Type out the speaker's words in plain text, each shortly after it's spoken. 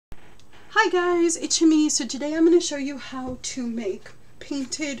Hi guys, it's me. So today I'm going to show you how to make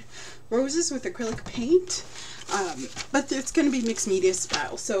painted roses with acrylic paint, but it's going to be mixed media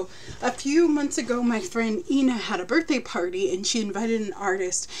style. So a few months ago my friend Ina had a birthday party and she invited an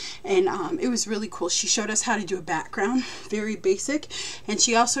artist, and it was really cool. She showed us how to do a background, very basic, and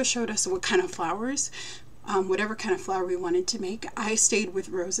she also showed us what kind of flowers, whatever kind of flower we wanted to make. I stayed with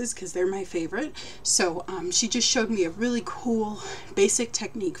roses because they're my favorite. So she just showed me a really cool basic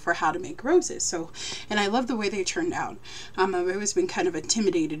technique for how to make roses. So, and I love the way they turned out. I've always been kind of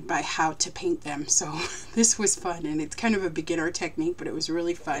intimidated by how to paint them. So this was fun, and it's kind of a beginner technique, but it was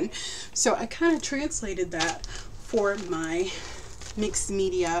really fun. So I kind of translated that for my mixed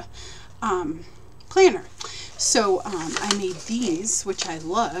media planner. So I made these, which I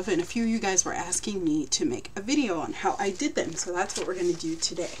love, and a few of you guys were asking me to make a video on how I did them. So that's what we're going to do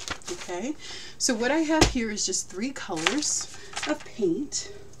today. Okay, so what I have here is just 3 colors of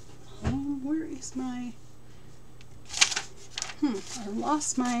paint. Where is my, I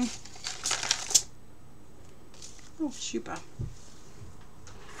lost my, oh shoot.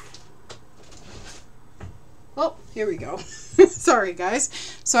 Oh, here we go. Sorry guys.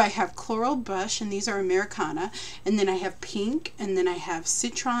 So I have Coral Brush, and these are Americana, and then I have pink, and then I have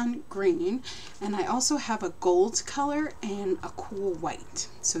Citron green, and I also have a gold color and a cool white.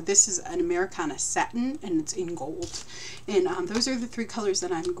 So this is an Americana satin, and it's in gold. And those are the 3 colors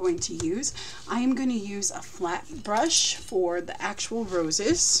that I'm going to use. I am going to use a flat brush for the actual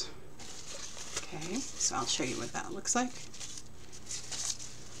roses. Okay, so I'll show you what that looks like.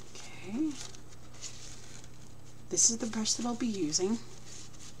 Okay. This is the brush that I'll be using.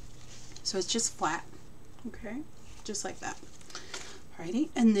 So it's just flat, okay, just like that. Alrighty,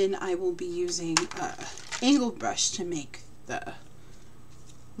 and then I will be using an angled brush to make the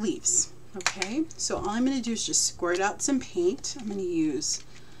leaves. Okay, so all I'm going to do is just squirt out some paint. I'm going to use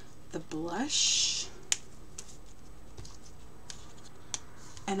the blush,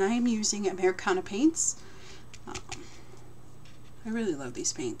 and I am using Americana paints. I really love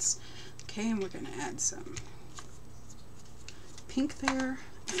these paints. Okay, and we're going to add some pink there,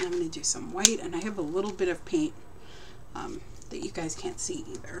 and I'm going to do some white, and I have a little bit of paint that you guys can't see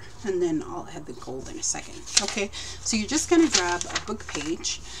either, and then I'll add the gold in a second. Okay, so you're just going to grab a book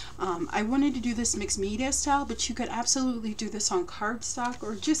page. I wanted to do this mixed media style, but you could absolutely do this on cardstock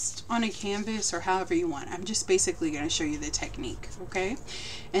or just on a canvas or however you want. I'm just basically going to show you the technique, okay?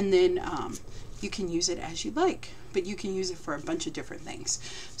 And then you can use it as you like, but you can use it for a bunch of different things.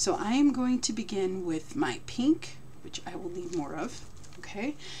 So I am going to begin with my pink, which I will need more of,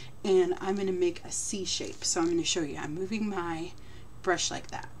 okay? And I'm going to make a C shape. So I'm going to show you. I'm moving my brush like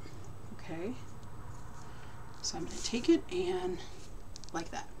that, okay? So I'm going to take it and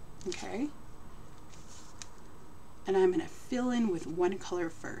like that, okay? And I'm going to fill in with one color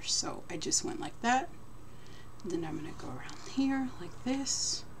first. So I just went like that. Then I'm going to go around here like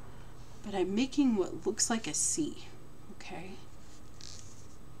this. But I'm making what looks like a C, okay?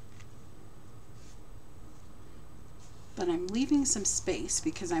 But I'm leaving some space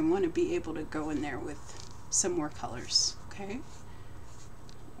because I want to be able to go in there with some more colors, okay?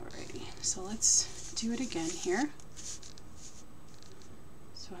 Alrighty, so let's do it again here.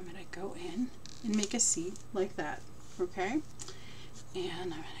 So I'm going to go in and make a C like that, okay? And I'm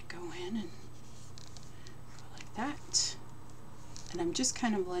going to go in and go like that. And I'm just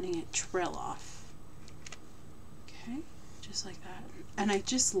kind of letting it trail off, okay? Just like that. And I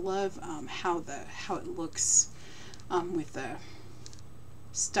just love how it looks with the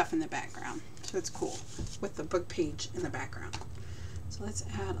stuff in the background. So it's cool with the book page in the background. So let's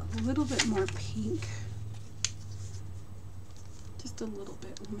add a little bit more pink. Just a little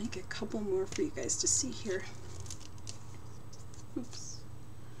bit. We'll make a couple more for you guys to see here. Oops.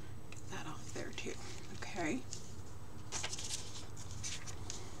 Get that off there too. Okay.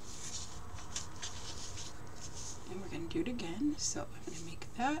 And we're going to do it again. So I'm going to make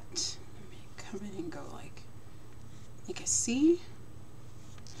that. I'm going to come in and go like a C.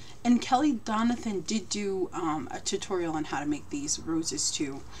 And Kelly Donathan did do a tutorial on how to make these roses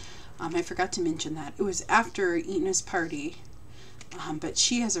too. I forgot to mention that. It was after Ina's party, but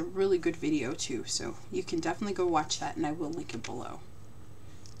she has a really good video too, so you can definitely go watch that, and I will link it below.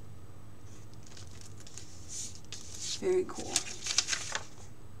 Very cool.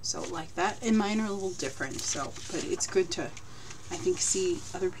 So like that, and mine are a little different, so, but it's good to, I think, see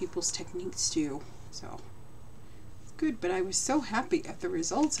other people's techniques too, so good. But I was so happy at the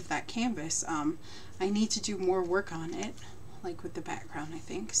results of that canvas. I need to do more work on it, like with the background, I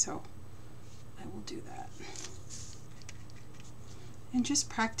think, so I will do that. And just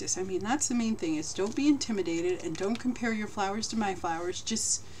practice. I mean, that's the main thing, is don't be intimidated and don't compare your flowers to my flowers.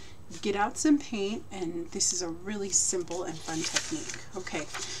 Just get out some paint, and this is a really simple and fun technique. Okay,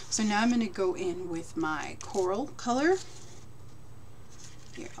 so now I'm going to go in with my coral color.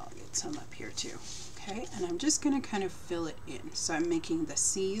 Here, I'll get some up here too. Okay, and I'm just going to kind of fill it in. So I'm making the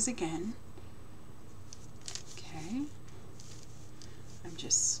C's again. Okay, I'm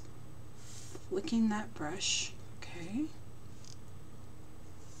just flicking that brush. Okay.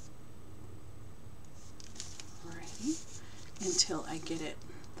 Alrighty. Until I get it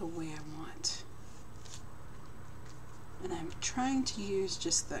the way I want. And I'm trying to use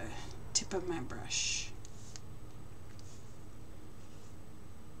just the tip of my brush.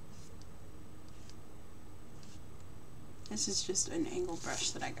 This is just an angle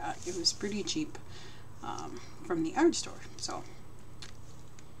brush that I got. It was pretty cheap from the art store. So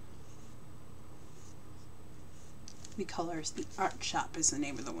the Colors, the art shop is the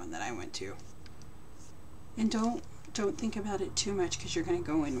name of the one that I went to. And don't think about it too much, because you're going to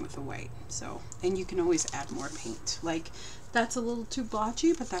go in with a white. So, and you can always add more paint. Like, that's a little too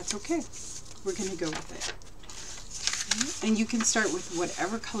blotchy, but that's okay. We're going to go with it. And you can start with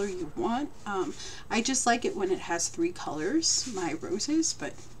whatever color you want. I just like it when it has 3 colors, my roses,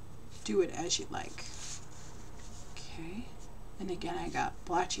 but do it as you like. Okay. And again, I got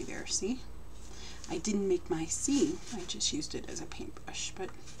blotchy there, see? I didn't make my C. I just used it as a paintbrush, but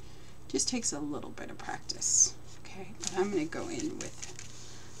just takes a little bit of practice. Okay, but I'm going to go in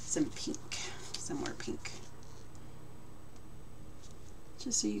with some pink, some more pink,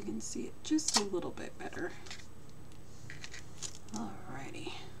 just so you can see it just a little bit better.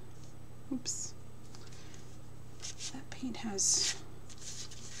 Alrighty. Oops. That paint has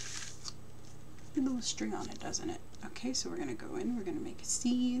a little string on it, doesn't it? Okay, so we're going to go in, we're going to make a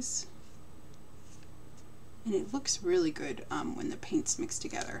C's. And it looks really good when the paints mix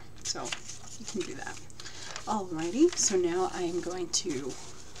together, so you can do that. Alrighty, so now I am going to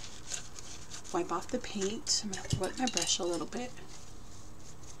wipe off the paint. I'm going to wet my brush a little bit,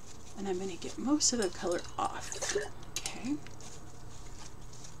 and I'm going to get most of the color off, okay?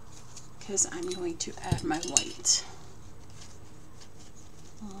 Because I'm going to add my white.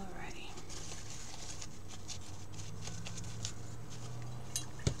 Alrighty.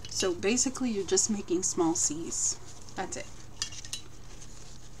 So basically you're just making small C's. That's it.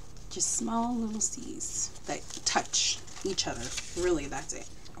 Just small little C's that touch each other. Really, that's it.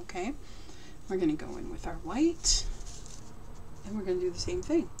 Okay? We're going to go in with our white, and we're going to do the same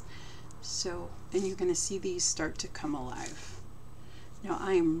thing. So, and you're going to see these start to come alive. Now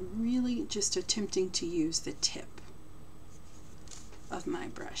I am really just attempting to use the tip of my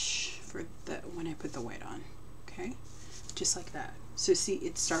brush for the when I put the white on. Okay? Just like that. So see,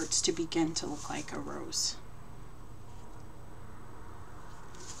 it starts to begin to look like a rose.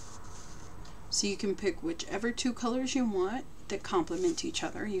 So you can pick whichever 2 colors you want that complement each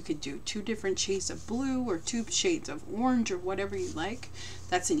other. You could do 2 different shades of blue or 2 shades of orange or whatever you like.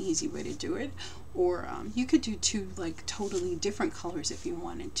 That's an easy way to do it. Or you could do 2 like totally different colors if you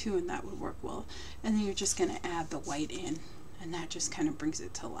wanted to, and that would work well. And then you're just going to add the white in, and that just kind of brings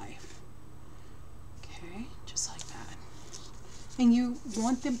it to life. Okay, just like that. And you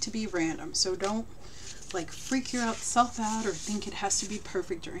want them to be random, so don't like freak yourself out or think it has to be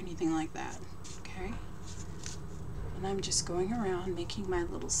perfect or anything like that. Okay? And I'm just going around making my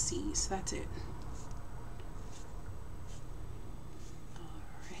little C's. That's it.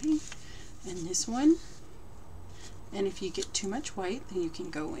 Alrighty. And this one. And if you get too much white, then you can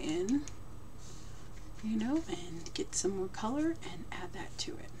go in, you know, and get some more color and add that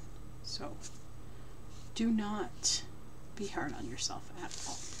to it. So do not be hard on yourself at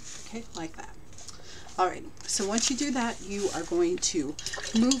all. Okay, like that. Alright, so once you do that, you are going to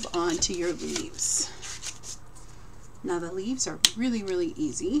move on to your leaves. Now the leaves are really, really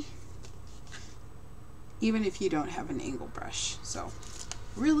easy, even if you don't have an angle brush. So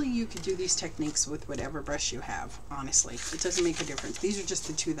really you can do these techniques with whatever brush you have, honestly. It doesn't make a difference. These are just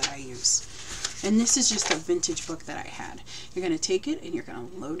the 2 that I use. And this is just a vintage book that I had. You're going to take it and you're going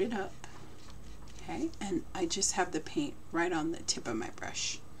to load it up. Okay, and I just have the paint right on the tip of my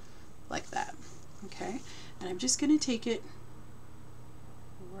brush, like that. Okay, and I'm just going to take it,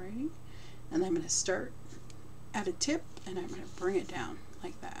 right, and I'm going to start at a tip, and I'm going to bring it down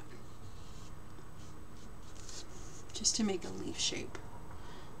like that, just to make a leaf shape.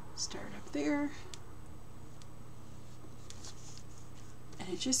 Start up there, and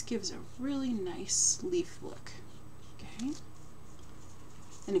it just gives a really nice leaf look. Okay.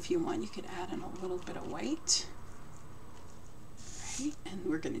 And if you want, you could add in a little bit of white. Right? And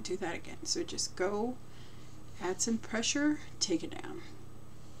we're going to do that again. So just go, add some pressure, take it down.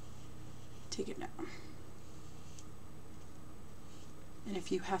 Take it down. And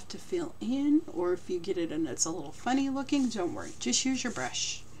if you have to fill in, or if you get it and it's a little funny looking, don't worry. Just use your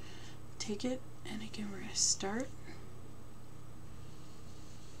brush. Take it, and again, we're going to start.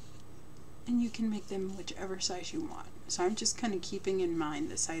 And you can make them whichever size you want. So I'm just kind of keeping in mind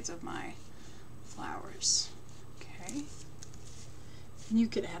the size of my flowers. Okay. And you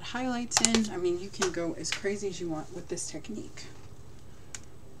could add highlights in. I mean, you can go as crazy as you want with this technique.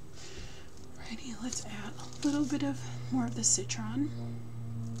 Alrighty, let's add a little bit of more of the citron.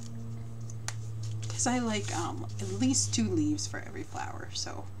 Because I like at least 2 leaves for every flower.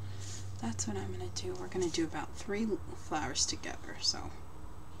 So that's what I'm going to do. We're going to do about 3 flowers together. So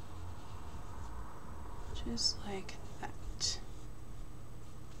just like that.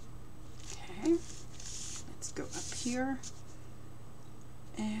 Okay, let's go up here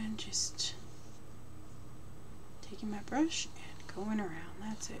and just taking my brush and going around.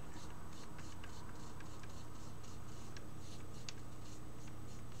 That's it.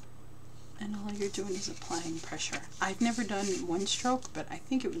 And all you're doing is applying pressure. I've never done one stroke, but I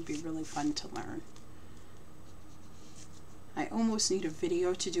think it would be really fun to learn. I almost need a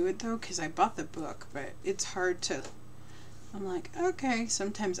video to do it though, because I bought the book, but it's hard to, I'm like, okay,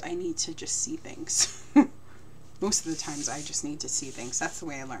 sometimes I need to just see things. Most of the times I just need to see things. That's the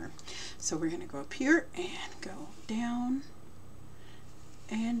way I learn. So we're going to go up here and go down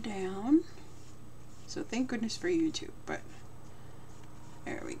and down. So thank goodness for YouTube, but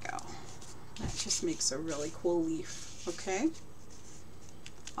there we go. That just makes a really cool leaf. Okay?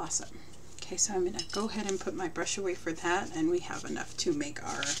 Awesome. Okay, so I'm going to go ahead and put my brush away for that, and we have enough to make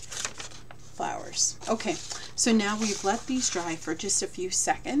our flowers. Okay, so now we've let these dry for just a few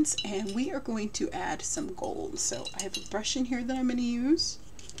seconds, and we are going to add some gold. So I have a brush in here that I'm going to use.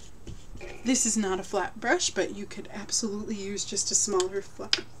 This is not a flat brush, but you could absolutely use just a smaller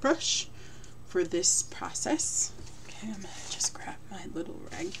flat brush for this process. Okay, I'm going to just grab my little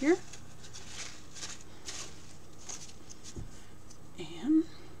rag here. And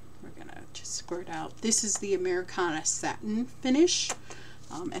we're going to just squirt out. This is the Americana satin finish,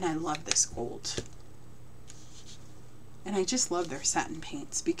 and I love this gold. And I just love their satin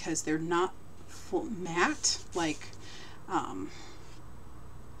paints because they're not full matte like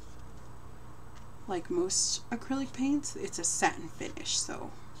most acrylic paints. It's a satin finish, so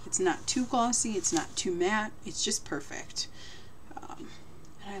it's not too glossy, it's not too matte, it's just perfect. And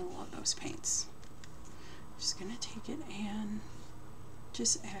I love those paints. Just going to take it and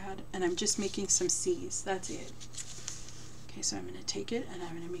just add, and I'm just making some C's. That's it. Okay, so I'm going to take it and I'm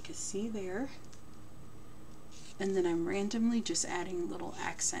going to make a C there. And then I'm randomly just adding little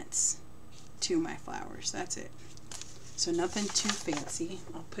accents to my flowers. That's it. So nothing too fancy.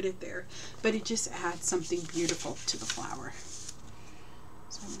 I'll put it there. But it just adds something beautiful to the flower.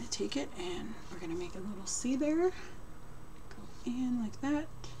 So I'm going to take it and we're going to make a little C there. Go in like that,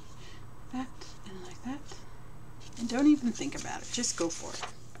 and like that. And don't even think about it. Just go for it.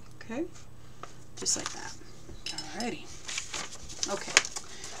 Okay? Just like that. Alrighty. Okay.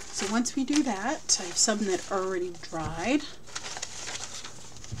 So once we do that, I have some that are already dried.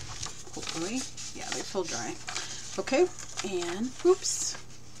 Hopefully. Yeah, they feel dry. Okay. And, oops.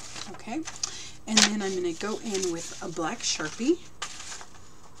 Okay. And then I'm going to go in with a black Sharpie.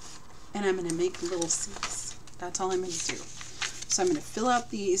 And I'm going to make little C's. That's all I'm going to do. So I'm going to fill out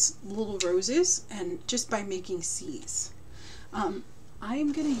these little roses, and just by making C's. I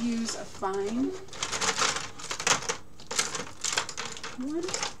am going to use a fine one,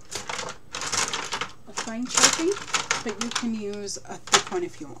 a fine Sharpie, but you can use a thick one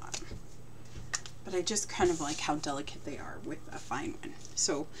if you want. But I just kind of like how delicate they are with a fine one.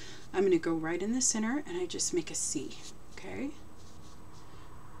 So I'm going to go right in the center, and I just make a C. Okay?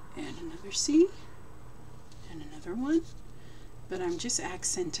 And another C, and another one. But I'm just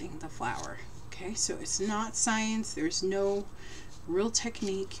accenting the flower. Okay, so it's not science. There's no real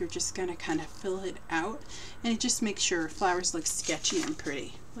technique. You're just going to kind of fill it out, and it just makes your flowers look sketchy and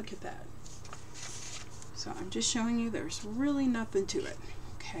pretty. Look at that. So I'm just showing you there's really nothing to it.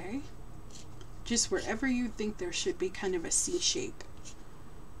 Okay, just wherever you think there should be kind of a C shape.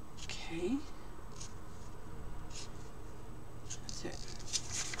 Okay, that's it.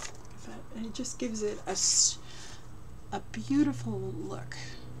 And it just gives it a beautiful look,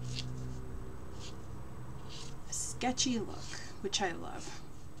 a sketchy look, which I love.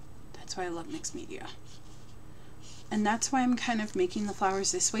 That's why I love mixed media. And that's why I'm kind of making the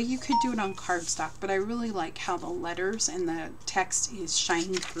flowers this way. You could do it on cardstock, but I really like how the letters and the text is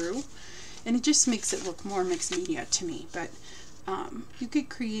shining through, and it just makes it look more mixed media to me. But you could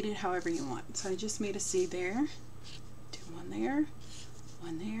create it however you want. So I just made a C there, do one there,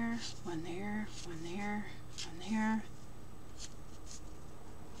 one there, one there, one there, one there,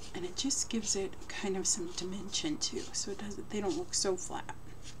 And it just gives it kind of some dimension too, so it doesn't, they don't look so flat.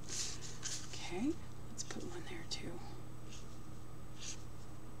 Okay, let's put one there too.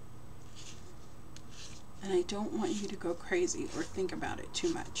 And I don't want you to go crazy or think about it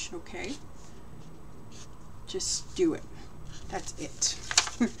too much, okay? Just do it. That's it.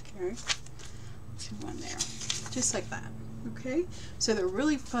 Okay, do one there, just like that. Okay, so they're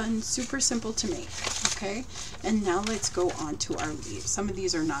really fun, super simple to make. Okay, and now let's go on to our leaves. Some of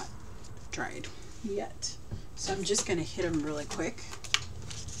these are not dried yet, so I'm just going to hit them really quick.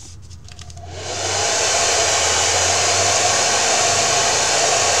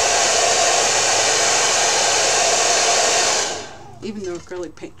 Even though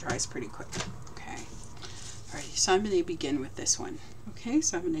acrylic paint dries pretty quick. Okay, alright, so I'm going to begin with this one. Okay,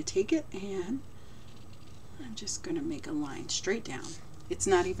 so I'm going to take it and I'm just going to make a line straight down. It's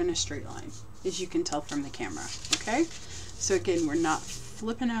not even a straight line, as you can tell from the camera. Okay, so again, we're not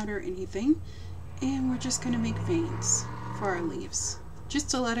flipping out or anything, and we're just going to make veins for our leaves, just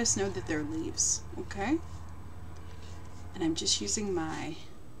to let us know that they're leaves. Okay, and I'm just using my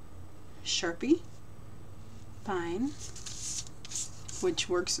Sharpie Fine, which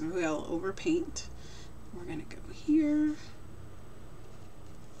works well over paint. We're going to go here.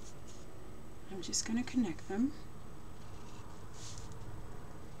 I'm just going to connect them,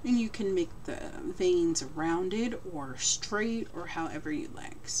 and you can make the veins rounded or straight or however you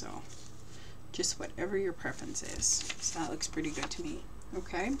like, so just whatever your preference is. So that looks pretty good to me.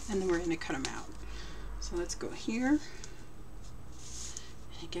 Okay, and then we're going to cut them out. So let's go here, and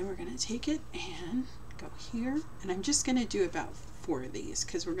again we're going to take it and go here, and I'm just going to do about 4 of these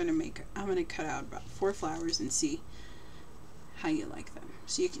because we're going to make, I'm going to cut out about 4 flowers and see how you like them.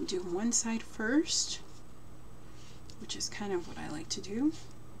 So you can do one side first, which is kind of what I like to do.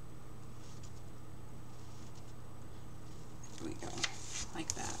 There we go,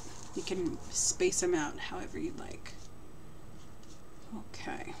 like that. You can space them out however you like.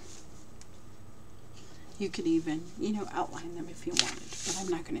 Okay. You could even, you know, outline them if you wanted, but I'm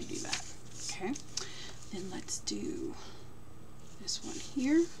not going to do that. Okay. Then let's do this one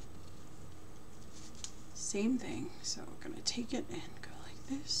here. Same thing. So we're going to take it and go like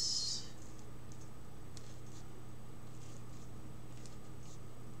this.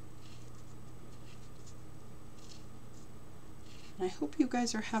 And I hope you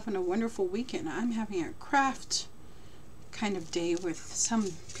guys are having a wonderful weekend. I'm having a craft kind of day with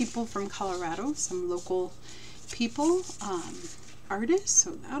some people from Colorado, some local people, artists,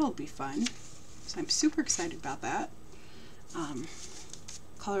 so that'll be fun. So I'm super excited about that.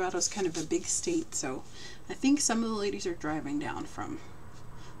 Colorado's kind of a big state, so I think some of the ladies are driving down from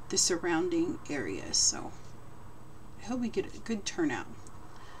the surrounding areas, so I hope we get a good turnout.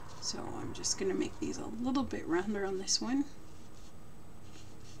 So I'm just going to make these a little bit rounder on this one.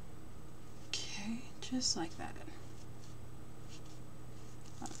 Okay, just like that.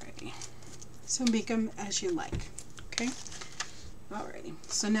 Alrighty, so make them as you like. Okay, alrighty,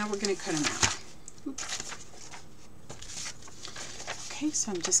 so now we're going to cut them out. Oops. Okay,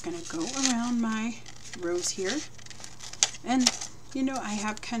 so I'm just going to go around my rose here, and you know, I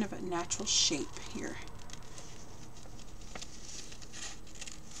have kind of a natural shape here.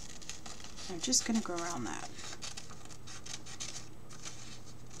 I'm just going to go around that.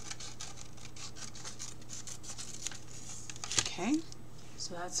 Okay,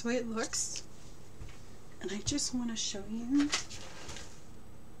 so that's the way it looks, and I just want to show you.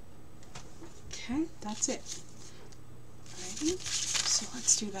 Okay, that's it. Alrighty, so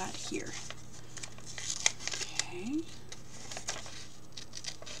let's do that here. Okay.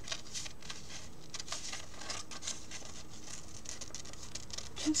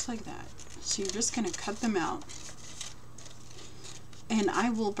 Just like that. So you're just going to cut them out. And I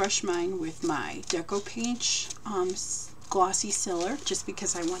will brush mine with my Deco paint glossy sealer, just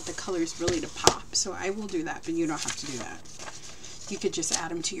because I want the colors really to pop. So I will do that, but you don't have to do that. You could just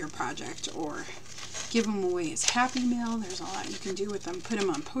add them to your project or give them away as happy mail. There's a lot you can do with them. Put them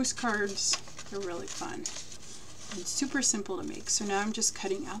on postcards. They're really fun. And super simple to make. So now I'm just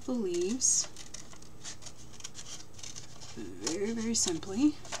cutting out the leaves. Very, very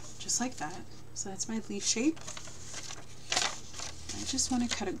simply. Just like that. So that's my leaf shape. I just want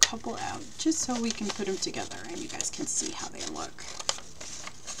to cut a couple out just so we can put them together and you guys can see how they look.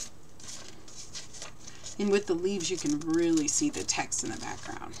 And with the leaves you can really see the text in the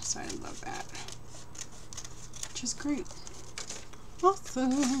background. So I love that. Which is great.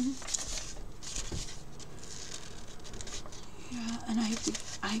 Awesome. Yeah, and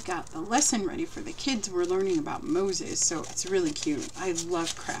I got the lesson ready for the kids. We're learning about Moses, so it's really cute. I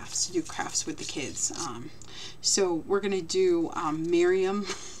love crafts, to do crafts with the kids. So we're going to do Miriam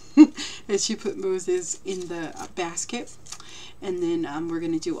And she put Moses in the basket. And then we're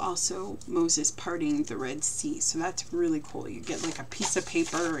going to do also Moses parting the Red Sea. So that's really cool. You get like a piece of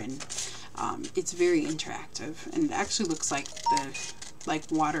paper, and it's very interactive. And it actually looks like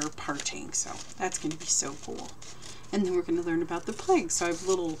water parting. So that's going to be so cool. And then we're going to learn about the plagues. So I have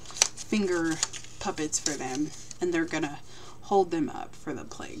little finger puppets for them, and they're going to hold them up for the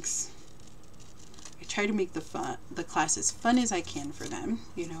plagues. I try to make the class as fun as I can for them,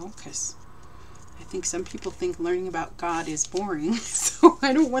 you know, because I think some people think learning about God is boring, so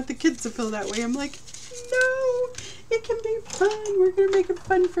I don't want the kids to feel that way. I'm like, no, it can be fun. We're going to make it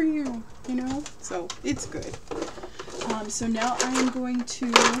fun for you, you know? So it's good. So now I am going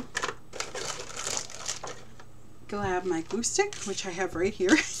to grab my glue stick, which I have right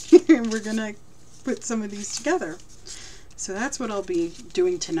here, and we're going to put some of these together. So that's what I'll be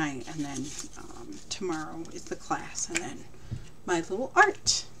doing tonight, and then tomorrow is the class, and then my little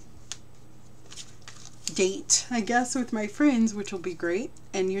art date, I guess, with my friends, which will be great.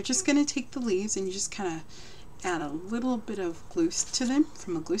 And you're just going to take the leaves and you just kind of add a little bit of glue to them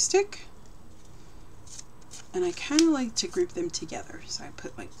from a glue stick. And I kind of like to group them together, so I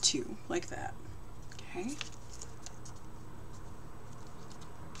put like 2 like that. Okay.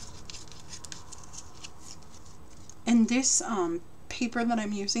 And this paper that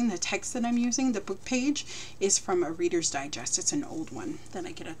I'm using, the text that I'm using, the book page, is from a Reader's Digest. It's an old one that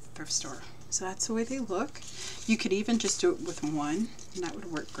I get at the thrift store. So that's the way they look. You could even just do it with one, and that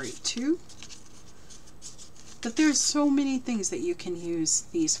would work great too. But there's so many things that you can use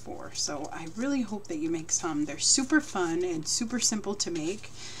these for. So I really hope that you make some. They're super fun and super simple to make,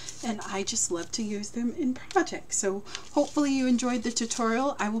 and I just love to use them in projects. So hopefully you enjoyed the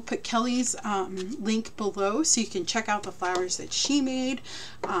tutorial. I will put Kelly's link below so you can check out the flowers that she made.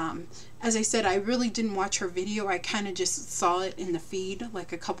 As I said, I really didn't watch her video. I kind of just saw it in the feed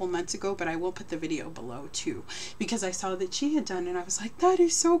like a couple months ago, but I will put the video below too, because I saw that she had done it and I was like, that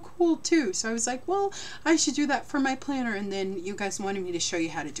is so cool too. So I was like, well, I should do that for my planner, and then you guys wanted me to show you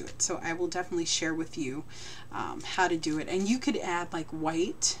how to do it. So I will definitely share with you how to do it. And you could add like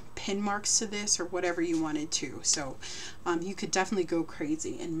white pin marks to this or whatever you wanted to. So you could definitely go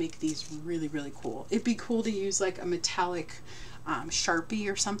crazy and make these really, really cool. It'd be cool to use like a metallic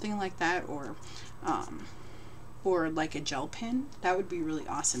Sharpie or something like that, or like a gel pen. That would be really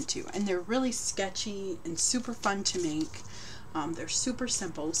awesome too. And they're really sketchy and super fun to make. They're super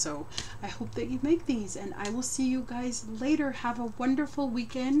simple, so I hope that you make these, and I will see you guys later. Have a wonderful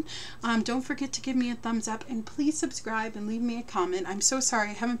weekend. Don't forget to give me a thumbs up, and please subscribe and leave me a comment. I'm so sorry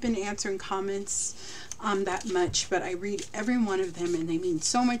I haven't been answering comments that much, but I read every one of them and they mean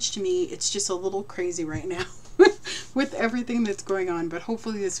so much to me. It's just a little crazy right now with everything that's going on, but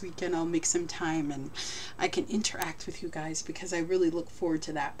hopefully this weekend I'll make some time and I can interact with you guys, because I really look forward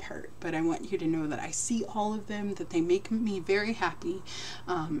to that part. But I want you to know that I see all of them, that they make me very happy,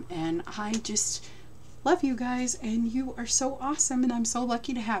 and I just love you guys, and you are so awesome, and I'm so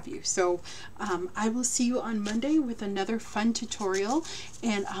lucky to have you. So I will see you on Monday with another fun tutorial,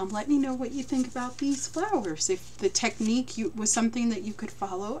 and let me know what you think about these flowers, if the technique was something that you could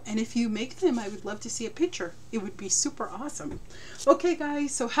follow, and if you make them, I would love to see a picture. It would be super awesome. Okay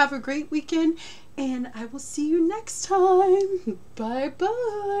guys, so have a great weekend, and I will see you next time. Bye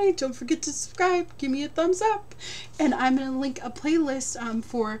bye. Don't forget to subscribe, give me a thumbs up, and I'm going to link a playlist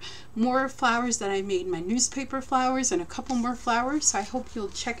for more flowers that I made, my newspaper flowers and a couple more flowers. So I hope you'll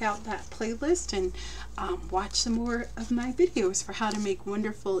check out that playlist and watch some more of my videos for how to make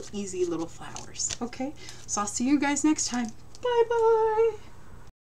wonderful, easy little flowers. Okay, so I'll see you guys next time. Bye bye.